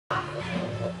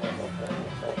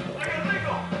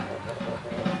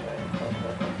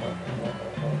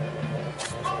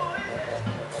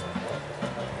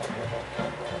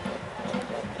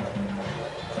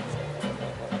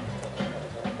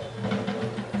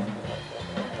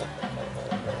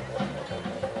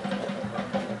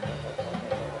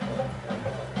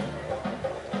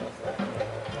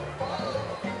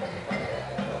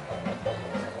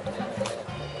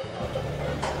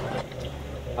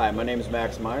Hi, my name is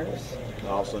Meyers,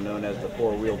 also known as the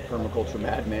four-wheeled permaculture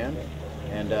madman.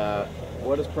 And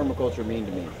what does permaculture mean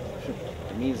to me?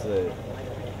 It means the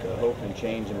hope and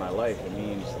change in my life. It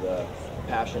means the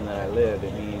passion that I live.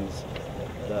 It means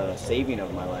the saving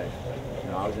of my life. You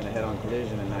know, I was in a head-on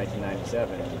collision in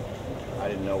 1997. I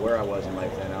didn't know where I was in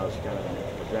life then. I was kind of an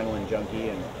adrenaline junkie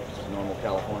and just a normal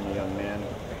California young man.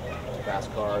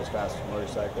 Fast cars, fast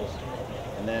motorcycles.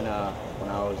 And then when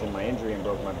I was in my injury and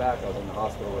broke my back, I was in the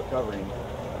hospital recovering,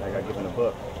 and I got given a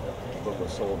book. The book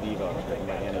was Soul Diva, written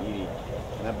by Anna Edie.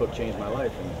 And that book changed my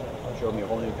life and showed me a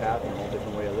whole new path and a whole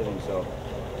different way of living. So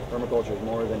permaculture is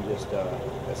more than just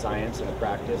a science and a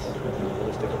practice, a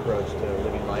holistic approach to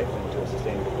living life and to a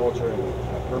sustainable culture and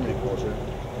a permanent culture,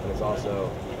 but it's also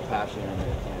a passion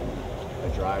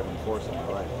and a drive and force in my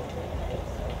life.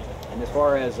 And as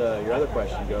far as your other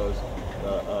question goes,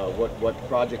 what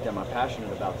project am I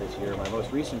passionate about this year? My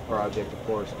most recent project, of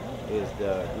course, is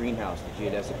the greenhouse, the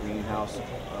geodesic greenhouse,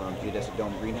 geodesic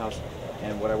dome greenhouse.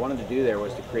 And what I wanted to do there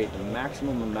was to create the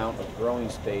maximum amount of growing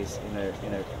space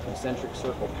in a concentric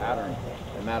circle pattern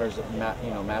that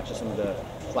matches some of the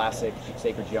classic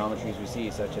sacred geometries we see,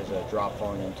 such as a drop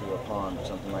falling into a pond or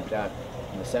something like that.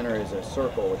 In the center is a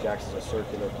circle, which acts as a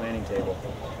circular planning table.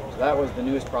 So that was the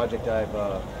newest project I've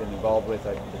been involved with.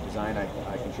 The design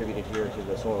I contributed here to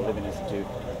the Soil Living Institute.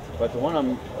 But the one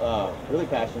I'm really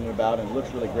passionate about and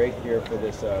looks really great here for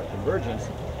this convergence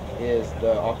is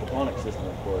the aquaponics system,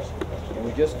 of course. And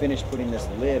we just finished putting this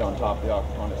lid on top of the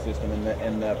aquaponics system,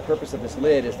 and the purpose of this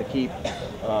lid is to keep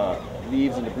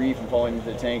leaves and debris from falling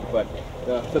into the tank. But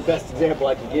the best example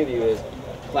I can give you is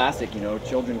classic, you know,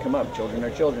 children come up, children are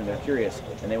children, they're curious,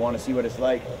 and they want to see what it's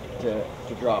like to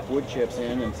drop wood chips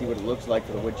in and see what it looks like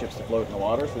for the wood chips to float in the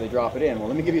water, so they drop it in. Well,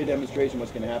 let me give you a demonstration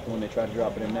what's going to happen when they try to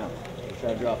drop it in now. They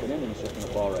try to drop it in and it's just going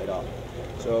to fall right off.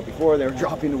 So before they were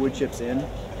dropping the wood chips in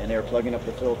and they were plugging up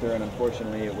the filter, and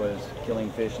unfortunately it was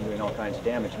killing fish and doing all kinds of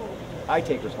damage. I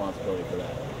take responsibility for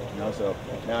that. You know, so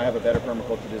now I have a better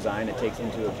permaculture design that takes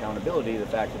into accountability the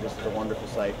fact that this is a wonderful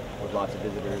site with lots of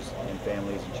visitors and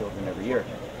families and children every year.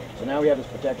 So now we have this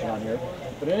protection on here.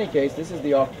 But in any case, this is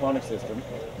the aquaponics system.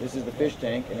 This is the fish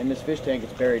tank, and in this fish tank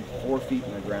it's buried 4 feet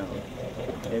in the ground.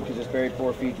 And because it's buried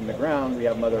 4 feet in the ground, we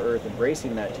have Mother Earth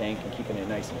embracing that tank and keeping it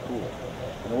nice and cool.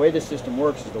 And the way this system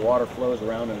works is the water flows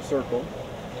around in a circle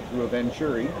through a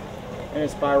venturi, and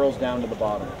it spirals down to the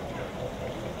bottom.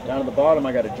 Down to the bottom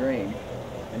I got a drain.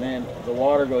 And then the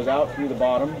water goes out through the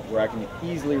bottom where I can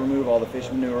easily remove all the fish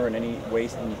manure and any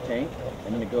waste in the tank,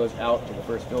 and then it goes out to the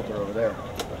first filter over there.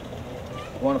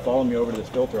 If you want to follow me over to this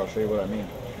filter, I'll show you what I mean.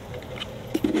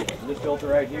 So this filter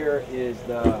right here is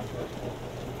the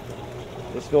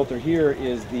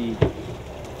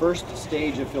first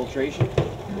stage of filtration.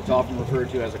 It's often referred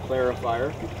to as a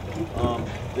clarifier.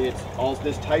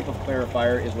 This type of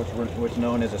clarifier is what's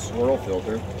known as a swirl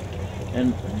filter.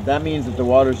 And that means that the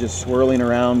water is just swirling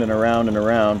around and around and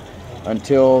around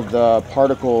until the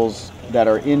particles that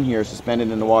are in here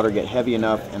suspended in the water get heavy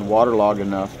enough and waterlogged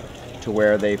enough to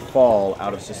where they fall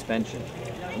out of suspension.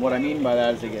 And what I mean by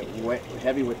that is they get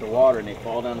heavy with the water and they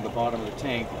fall down to the bottom of the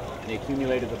tank, and they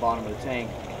accumulate at the bottom of the tank,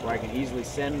 where I can easily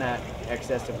send that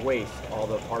excess of waste, all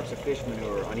the parts of fish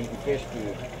manure, uneaten fish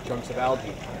food, chunks of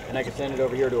algae, and I can send it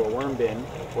over here to a worm bin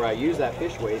where I use that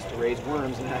fish waste to raise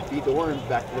worms, and I feed the worms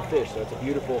back to the fish. So it's a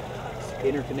beautiful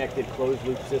interconnected closed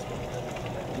loop system.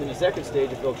 And then the second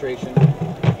stage of filtration,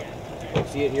 you'll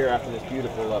see it here after this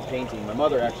beautiful painting. My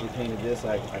mother actually painted this.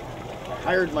 I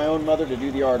hired my own mother to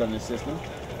do the art on this system.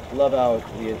 I love how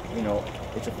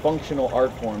it's a functional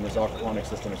art form, this aquaponics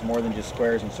system. It's more than just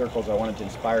squares and circles. I wanted to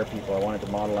inspire people. I wanted to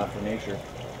model after nature.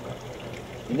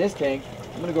 In this tank,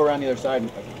 I'm going to go around the other side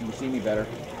and you can see me better.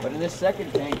 But in this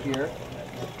second tank here,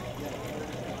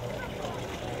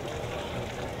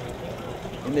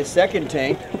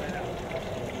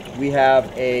 we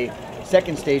have a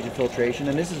second stage of filtration,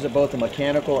 and this is both a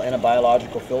mechanical and a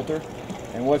biological filter.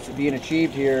 And what's being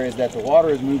achieved here is that the water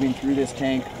is moving through this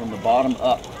tank from the bottom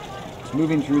up. It's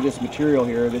moving through this material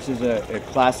here. This is a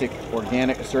classic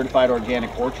certified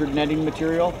organic orchard netting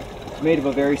material. It's made of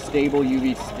a very stable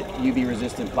UV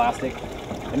resistant plastic.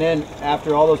 And then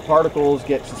after all those particles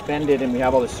get suspended and we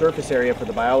have all the surface area for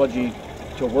the biology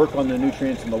to work on the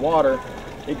nutrients in the water,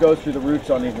 it goes through the roots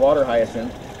on these water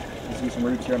hyacinth. You see some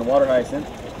roots here on the water hyacinth.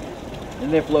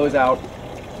 And then it flows out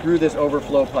through this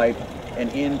overflow pipe and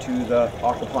into the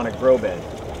aquaponic grow bed.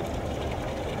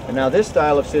 And now this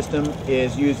style of system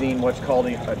is using what's called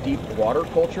a deep water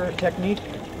culture technique.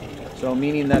 So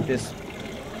meaning that this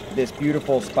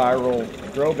beautiful spiral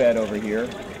grow bed over here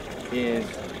is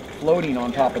floating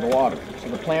on top of the water. So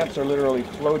the plants are literally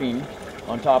floating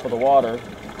on top of the water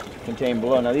contained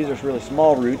below. Now these are really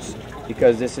small roots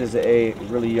because this is a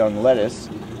really young lettuce,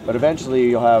 but eventually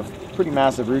you'll have pretty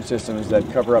massive root systems that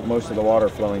cover up most of the water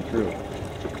flowing through.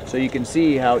 So you can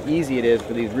see how easy it is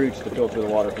for these roots to filter the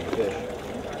water for the fish.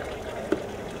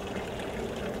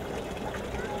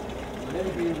 And then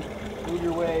if you move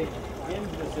your way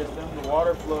into the system, the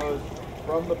water flows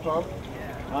from the pump.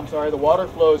 The water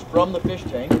flows from the fish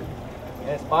tank, and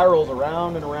it spirals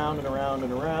around and around and around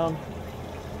and around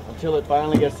until it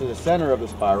finally gets to the center of the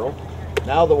spiral.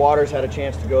 Now the water's had a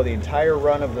chance to go the entire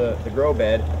run of the grow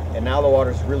bed, and now the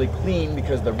water's really clean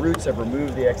because the roots have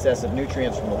removed the excessive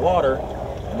nutrients from the water,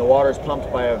 and the water is pumped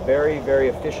by a very, very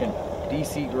efficient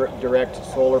DC direct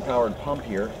solar powered pump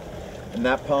here, and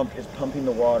that pump is pumping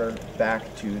the water back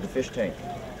to the fish tank.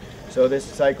 So this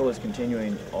cycle is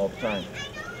continuing all the time.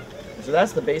 So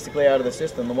that's the basic layout of the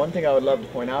system. The one thing I would love to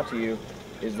point out to you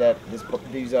is that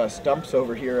these stumps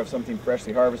over here of something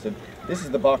freshly harvested, this is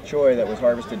the bok choy that was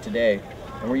harvested today.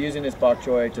 And we're using this bok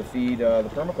choy to feed the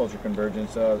Permaculture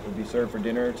Convergence. It will be served for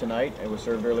dinner tonight. It was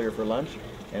served earlier for lunch,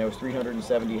 and it was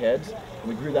 370 heads. And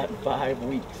we grew that in 5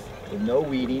 weeks with no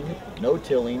weeding, no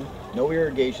tilling, no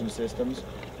irrigation systems,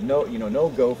 no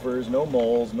gophers, no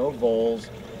moles, no voles,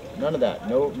 none of that.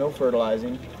 No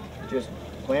fertilizing, just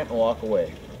plant and walk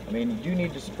away. I mean, you do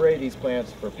need to spray these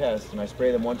plants for pests, and I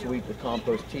spray them once a week with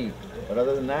compost tea. But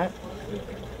other than that,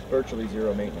 virtually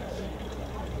zero maintenance.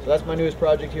 So that's my newest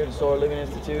project here at the Solar Living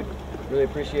Institute. Really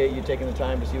appreciate you taking the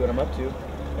time to see what I'm up to.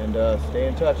 And stay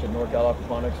in touch at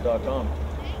NorCalAquaponics.com.